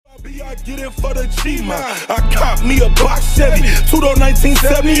I get in for the G-Man. I cop me a box Chevy,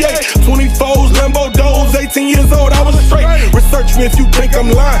 2-door-1978, 24s, Lambo doors, 18 years old, I was straight. Research me if you think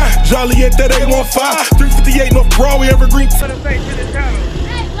I'm lying. Joliet that 815, 358 North Broadway, Evergreen. Hey,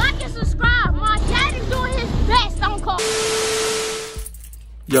 like and subscribe. My daddy's doing his best on call.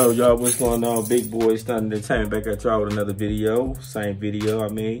 Yo, y'all, what's going on? BigBoyzStuninEnt back at y'all with another video. Same video, I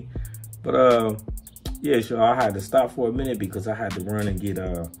mean. But, yeah, so I had to stop for a minute because I had to run and get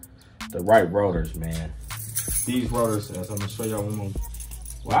the right rotors, man. These rotors, as I'm gonna show y'all one more.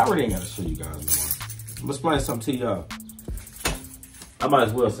 Well, I already ain't gotta show you guys no more. I'm gonna explain something to y'all. I might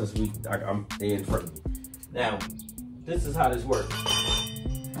as well since I'm in front of me. Now, this is how this works.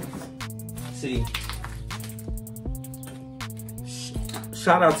 See,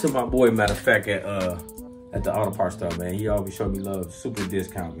 shout out to my boy, matter of fact, at the auto parts store, man. He always showed me love, super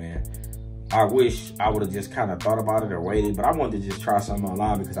discount, man. I wish I would have just kind of thought about it or waited, but I wanted to just try something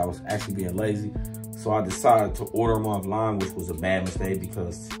online because I was actually being lazy. So I decided to order them offline, which was a bad mistake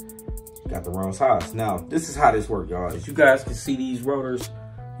because I got the wrong size. Now, this is how this works, y'all. As you guys can see these rotors,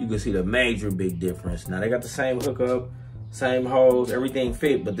 you can see the major big difference. Now, they got the same hookup, same hose, everything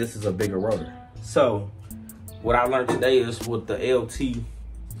fit, but this is a bigger rotor. So, what I learned today is with the LT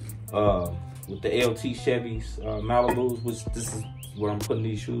Chevys, Malibus, which this is what I'm putting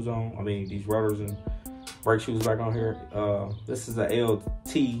these shoes on. I mean, these rotors and brake shoes back on here. This is a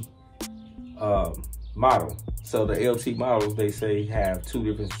LT model. So the LT models, they say, have 2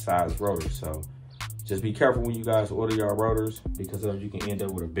 different size rotors. So just be careful when you guys order your rotors because you can end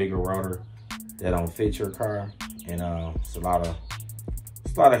up with a bigger rotor that don't fit your car, and it's a lot of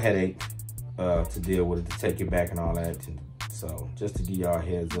headache to deal with it, to take it back and all that. So just to give y'all a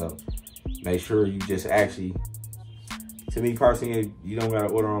heads up, make sure you just actually, to me personally, you don't gotta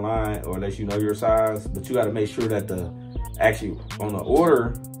order online or unless you know your size, but you gotta make sure that on the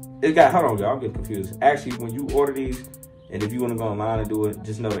order, it got, hold on y'all, I'm getting confused. Actually, when you order these, and if you wanna go online and do it,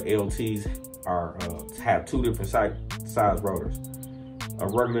 just know the LTs are, have 2 different size rotors. A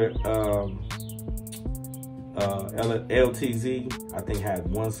regular LTZ, I think, had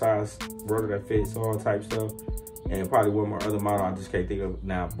 1 size rotor that fits all type stuff. And probably one more other model I just can't think of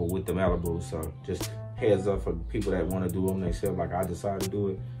now, but with the Malibu. So just heads up for people that want to do them themselves, like I decided to do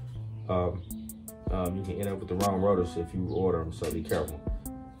it. You can end up with the wrong rotors if you order them, so be careful.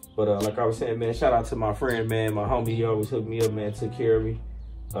 But like I was saying, man, shout out to my friend, man, my homie. He always hooked me up, man, took care of me.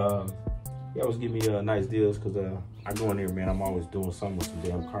 He always give me nice deals because I go in there, man, I'm always doing something with some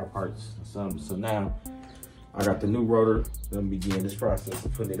damn car parts or something. So now I got the new rotor. Let me begin this process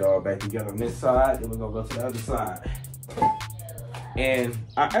of putting it all back together on this side. Then we're gonna go to the other side. And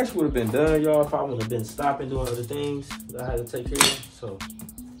I actually would have been done, y'all, if I would have been stopping doing other things that I had to take care of. So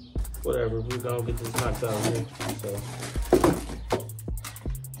whatever, we're gonna get this knocked out here.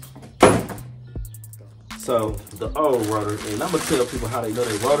 So the old rotor, and I'm gonna tell people how they know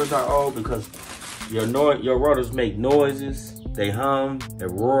their rotors are old because your rotors make noises, they hum, they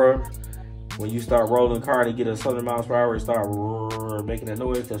roar. When you start rolling the car to get a 100 miles per hour and start making that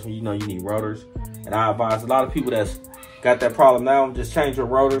noise, that's when you know you need rotors. And I advise a lot of people that's got that problem now, just change your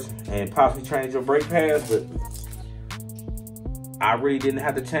rotors and possibly change your brake pads. But I really didn't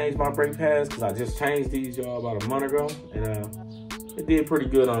have to change my brake pads because I just changed these, y'all, about a month ago. And it did pretty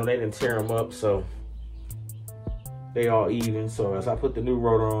good on them. They didn't tear them up, so they all even. So as I put the new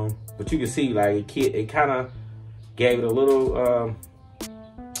rotor on, but you can see like it kind of gave it a little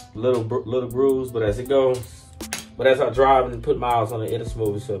little grooves, but as it goes, but as I drive and put miles on it, it'll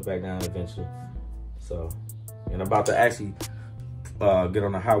smooth itself back down eventually. So, and I'm about to actually get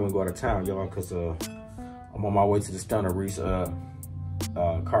on the highway and go out of town, y'all, because I'm on my way to the Stunner Reese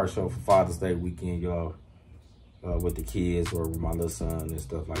car show for Father's Day weekend, y'all, with the kids or with my little son and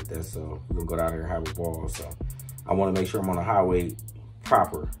stuff like that. So we're gonna go down there and have a ball. So I want to make sure I'm on the highway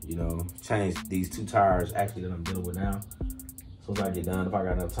proper, you know, change these 2 tires actually that I'm dealing with now. As soon as I get done, if I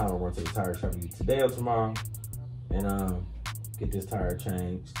got enough time, I'll run to the tire shop today or tomorrow and get this tire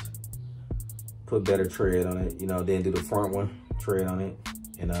changed, put better tread on it, you know, then do the front one, tread on it,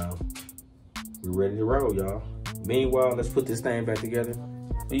 and we're ready to roll, y'all. Meanwhile, let's put this thing back together.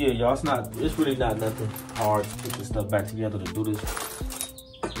 But yeah, y'all, it's really not nothing hard to put this stuff back together to do this,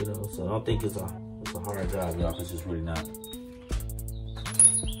 you know, so I don't think it's a hard job, y'all, because it's really not.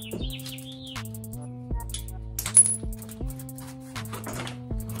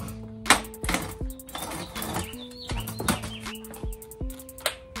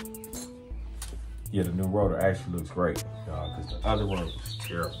 Yeah, the new rotor actually looks great, y'all, because the other one was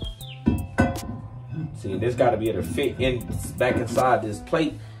terrible. See, this got to be able to fit in back inside this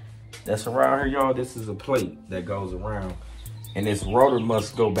plate that's around here, y'all. This is a plate that goes around, and this rotor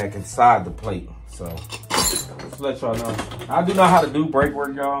must go back inside the plate. So just let y'all know. I do know how to do brake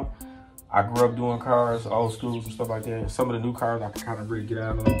work, y'all. I grew up doing cars, old schools and stuff like that. Some of the new cars I can kind of really get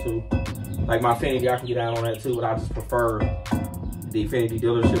out on them too. Like my Infiniti, I can get out on that too, but I just prefer the Infiniti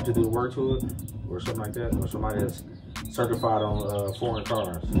dealership to do the work to it, or something like that, or somebody that's certified on foreign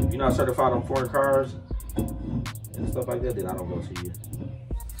cars. If you're not certified on foreign cars and stuff like that, then I don't go to you.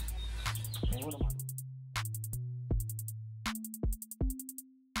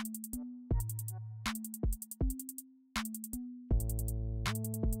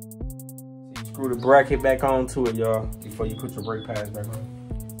 Screw the bracket back onto it, y'all, before you put your brake pads back on.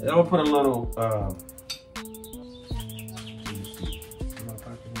 And I'm gonna put a little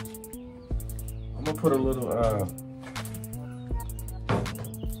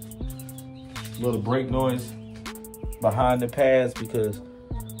little brake noise behind the pads, because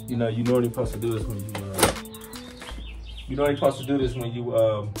you know you're only supposed to do this when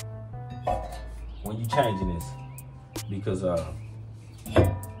you changing this, because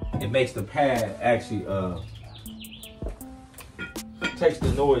it makes the pad actually takes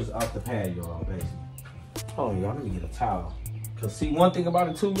the noise off the pad, y'all, basically. Hold on, y'all, let me get a towel. Cause see, one thing about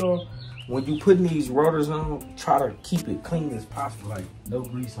it too, y'all, when you putting these rotors on, try to keep it clean as possible, like no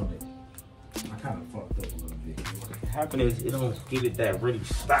grease on it. I kind of fucked up a little bit. What can happen is it don't give it that really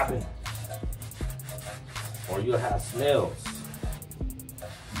stopping, or you'll have smells.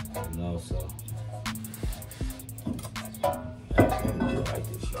 You know, so like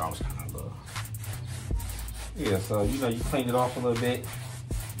this, y'all. Was kind of yeah. So you know, you clean it off a little bit.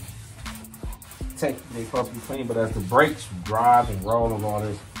 Technically, supposed to be clean, but as the brakes drive and roll and all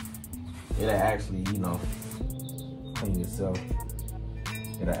this, it'll actually, you know, clean itself.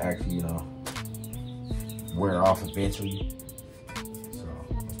 It'll actually, you know, wear off eventually. So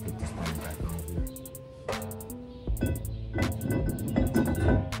let's put this thing back on here.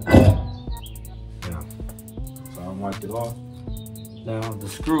 Yeah. So I wiped it off. Now the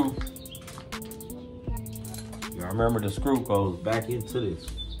screw. Y'all remember the screw goes back into this.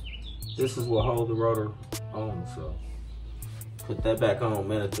 This is what holds the rotor on. So put that back on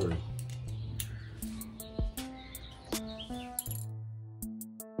mandatory.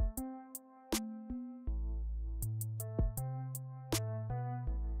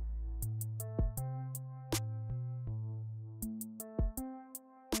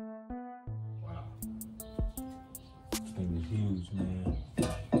 Huge, man.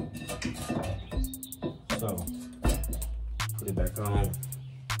 So put it back on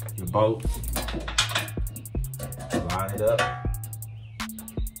your bolt, line it up.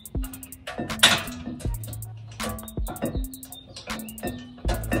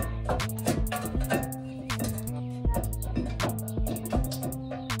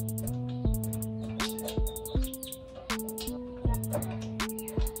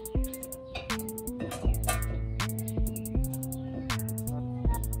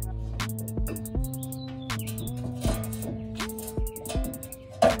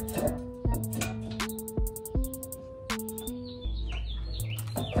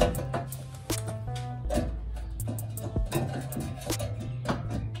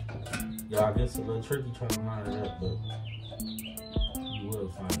 Y'all, it's a little tricky trying to line it up, but you will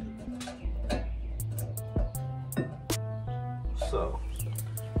find it. So,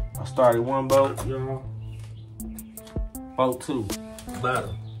 I started one bolt, y'all. Bolt 2,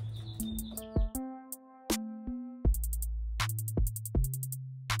 bottom.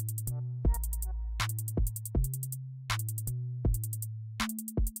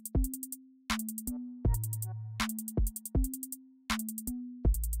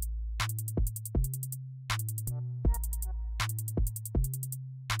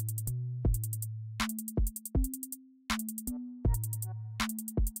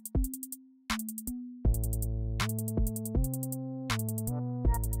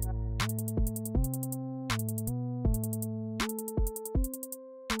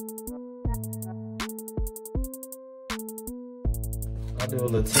 I'll do a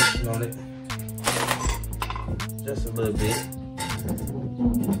little tension on it, just a little bit.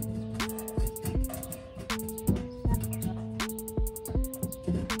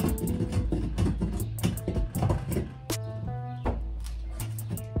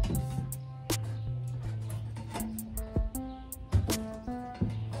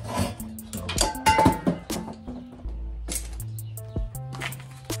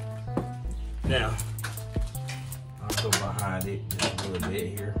 Now, I'll go behind it just a little bit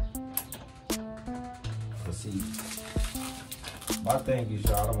here. Let's see. My thing is,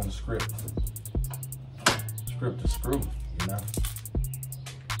 y'all, I don't want to script the screw, you know?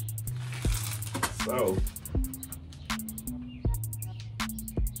 So,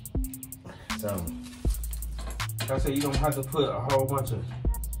 So, like I said, you don't have to put a whole bunch of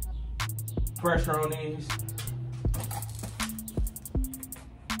pressure on these.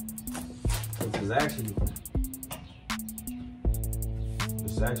 This is actually on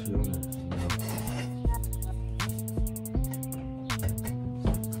there.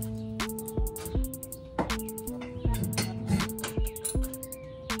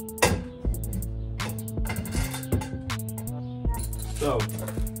 So,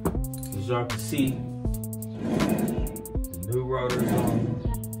 as y'all can see, the new rotors on.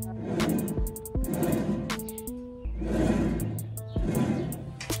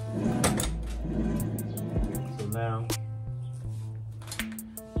 So now,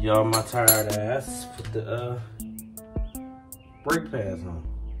 y'all, my tired ass, put the brake pads on.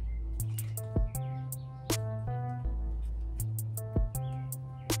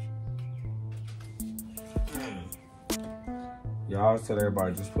 Y'all always tell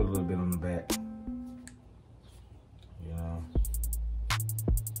everybody just put a little bit on the back. You know.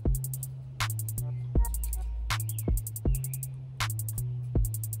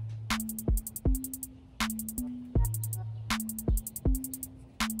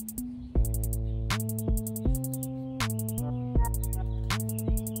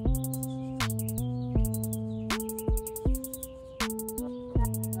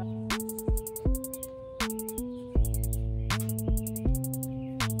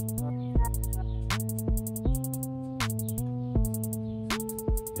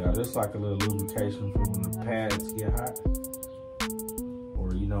 Yeah, just like a little lubrication for when the pads get hot.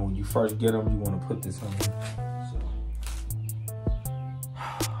 Or, you know, when you first get them, you want to put this on them. So,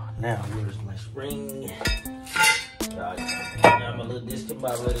 now, where's my spring? I'm a little distant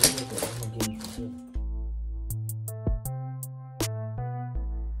about ready to look at it. I'm going to get it to.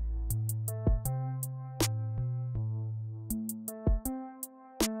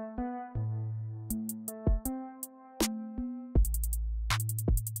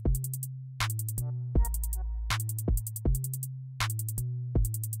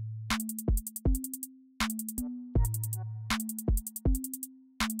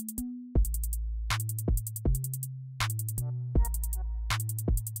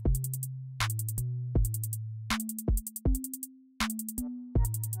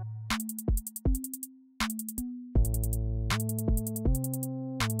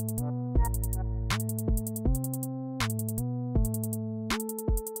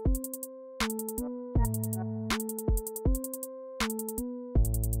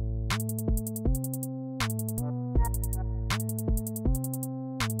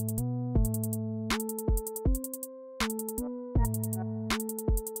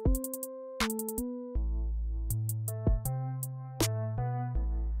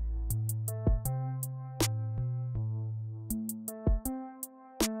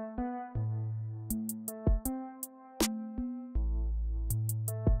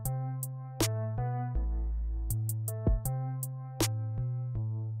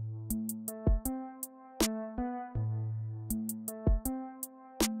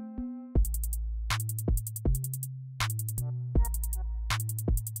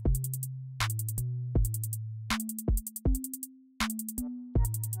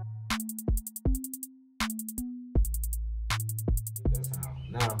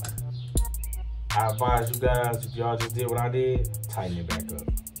 Now, I advise you guys, if y'all just did what I did, tighten it back up.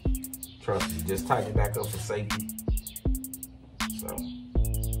 Trust me, just tighten it back up for safety. So there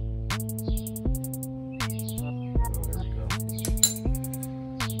we go.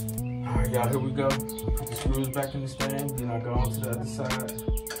 All right, y'all, here we go. Put the screws back in the stand. Then I go on to the other side.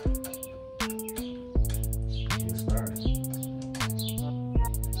 Get started.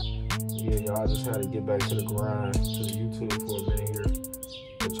 Yeah, y'all, I just had to get back to the grind, to the YouTube for a minute here.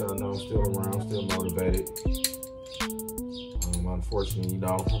 Let y'all know I'm still around, still motivated. Unfortunately, you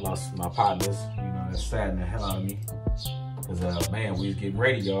know, I lost my partners. You know, that saddened the hell out of me. Cause man, we was getting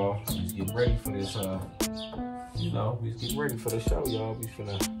ready, y'all. We was getting ready for this. You know, we was getting ready for the show, y'all. We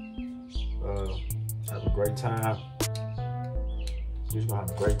finna have a great time. We was gonna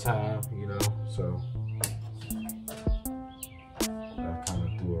have a great time, you know. So that kind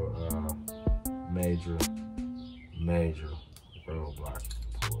of threw a major roadblock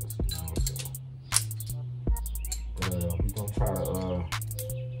for us, you know. So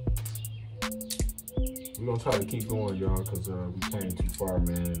we're gonna try to keep going, y'all, because we came too far,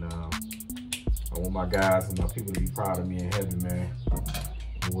 man. And I want my guys and my people to be proud of me in heaven, man.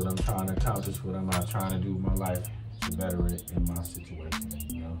 And what I'm trying to accomplish, what I'm trying to do with my life to better it in my situation,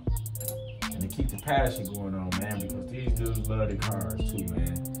 you know. And to keep the passion going on, man, because these dudes love the cars too,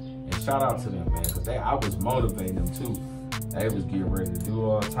 man. And shout out to them, man, because I was motivating them too. They was getting ready to do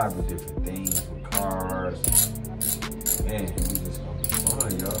all type of different things with cars. Man, we just gonna be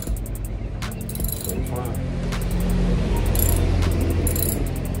fun, y'all. So fun.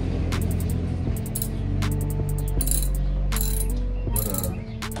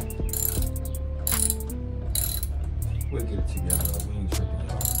 We'll get it together. We ain't tripping,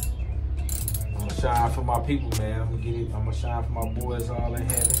 y'all. I'm gonna shine for my people, man. I'm gonna shine for my boys all in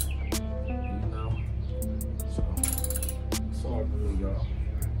heaven. You know? So, it's all good, y'all.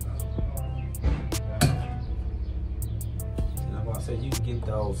 And I'm about to say, you can get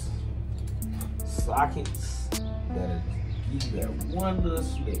those sockets that'll give you that one little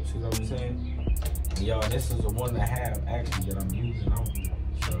slip. See what I'm saying? And y'all, this is the 1.5 actually that I'm using on here.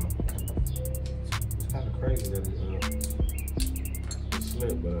 So, it's kind of crazy that it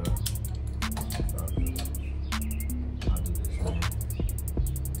slip, but I'll do this, man.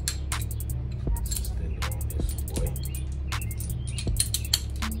 Stay on this boy.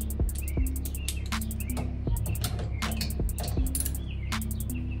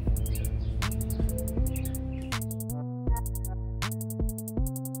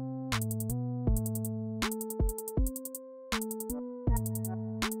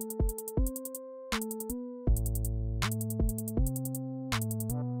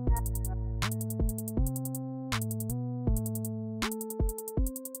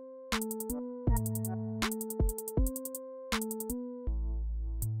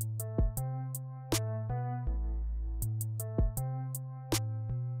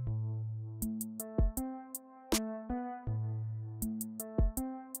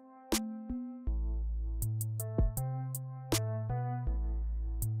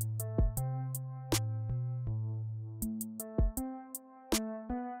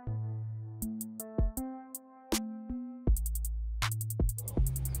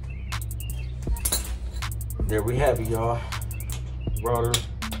 There we have it, y'all. Rotor,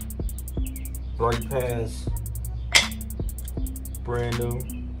 brake pads, brand new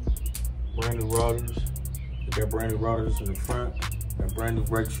rotors. We got brand new rotors in the front, got brand new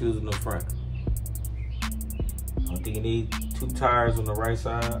brake shoes in the front. I think you need 2 tires on the right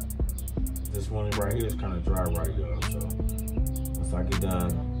side. This one right here is kind of dry right, y'all. So once I get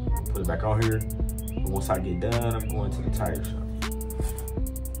done, I'll put it back on here. But once I get done, I'm going to the tire shop.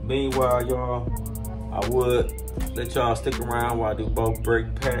 Meanwhile, y'all, I would let y'all stick around while I do both brake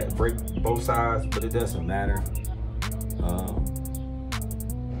both sides, but it doesn't matter.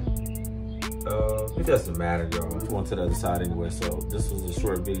 It doesn't matter, y'all. I'm going to the other side anyway, so this was a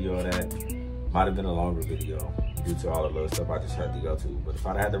short video of that. Might have been a longer video due to all the little stuff I just had to go to. But if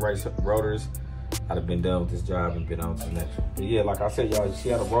I'd had the right rotors, I'd have been done with this job and been on to the next one. But yeah, like I said, y'all, you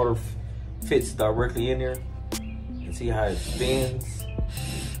see how the rotor fits directly in there? And see how it spins?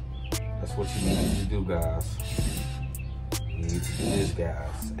 That's what you need to do, guys. You need to do this,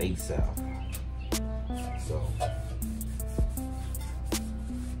 guys, ASAP. So,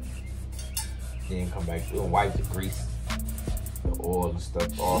 then come back through and wipe the grease, the oil and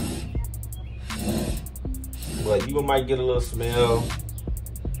stuff off. But you might get a little smell.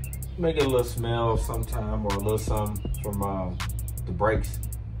 You may get a little smell sometime, or a little something from the brakes.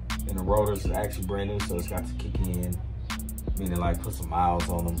 And the rotors are actually brand new, so it's got to kick in. Meaning, like, put some miles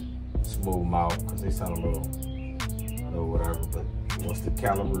on them. Smooth them out because they sound a little whatever, but once the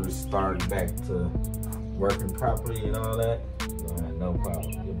calipers start back to working properly and all that, you'll have no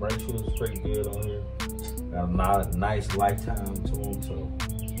problem. Your brake shoes is pretty good on here. Got a nice lifetime to them, so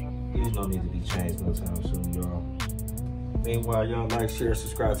these don't need to be changed no time soon, y'all. Meanwhile, y'all like, share,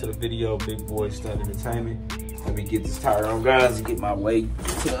 subscribe to the video. BigBoyzStuninEnt. Let me get this tire on, guys, and get my way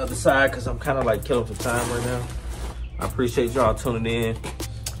to the other side because I'm kind of like killing for time right now. I appreciate y'all tuning in.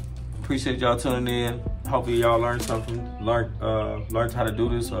 Hopefully y'all learned something, learned how to do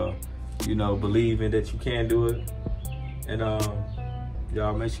this, you know, believe in that you can do it. And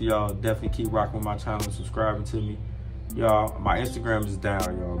y'all make sure y'all definitely keep rocking with my channel and subscribing to me. Y'all, my Instagram is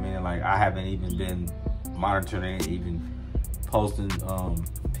down, y'all, man. Like, I haven't even been monitoring it, even posting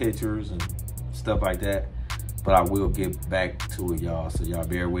pictures and stuff like that. But I will get back to it, y'all. So y'all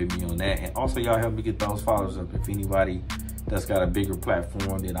bear with me on that. And also, y'all help me get those followers up. If anybody that's got a bigger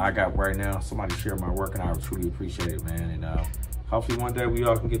platform than I got right now, somebody share my work, and I would truly appreciate it, man. And hopefully one day we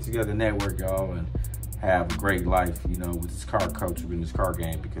all can get together, network, y'all, and have a great life, you know, with this car culture in this car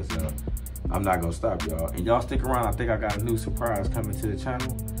game, because I'm not gonna stop, y'all. And y'all stick around. I think I got a new surprise coming to the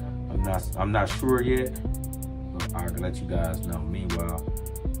channel. I'm not sure yet, but I can let you guys know. Meanwhile,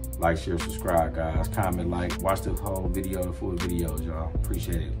 like, share, subscribe, guys. Comment, like, watch the whole video, the full videos, y'all.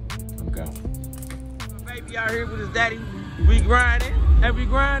 Appreciate it. I'm gone. Baby out here with his daddy. We grinding.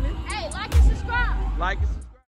 Hey, like and subscribe. Like and subscribe.